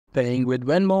Paying with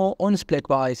Venmo on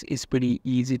Splitwise is pretty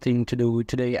easy thing to do.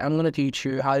 Today I'm going to teach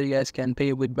you how you guys can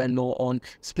pay with Venmo on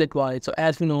Splitwise. So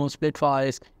as we know,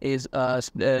 Splitwise is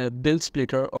a bill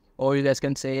splitter, or you guys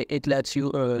can say it lets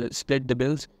you split the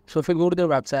bills. So if you go to the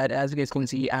website, as you guys can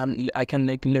see, I can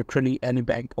link literally any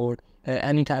bank or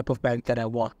any type of bank that I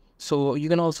want. So you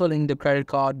can also link the credit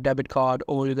card, debit card,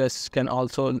 or you guys can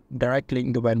also direct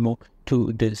link the Venmo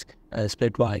to this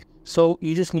Splitwise. So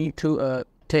you just need to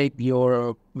take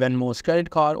your Venmo's credit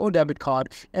card or debit card,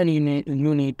 and you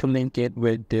need to link it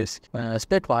with this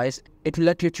Splitwise. It will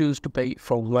let you choose to pay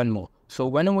from Venmo. So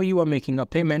whenever you are making a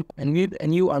payment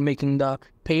and you are making the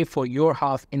pay for your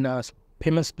half in a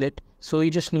payment split, so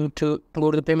you just need to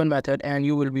go to the payment method, and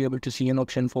you will be able to see an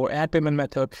option for add payment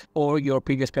method or your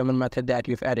previous payment method that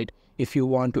you've added. If you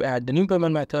want to add the new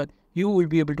payment method, you will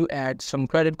be able to add some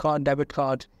credit card, debit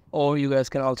card, or you guys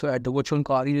can also add the virtual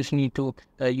card. You just need to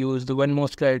use the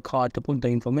Venmo's credit card to put the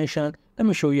information. Let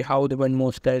me show you how the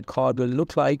Venmo's credit card will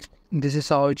look like. This is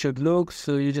how it should look.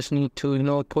 So you just need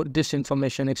to put this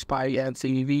information, expiry and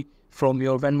CVV, from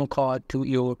your Venmo card to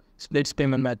your splits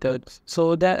payment method.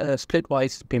 So that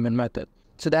Splitwise payment method.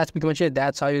 So that's pretty much it.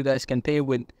 That's how you guys can pay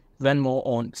with Venmo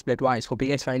on Splitwise. Hope you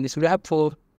guys find this very helpful.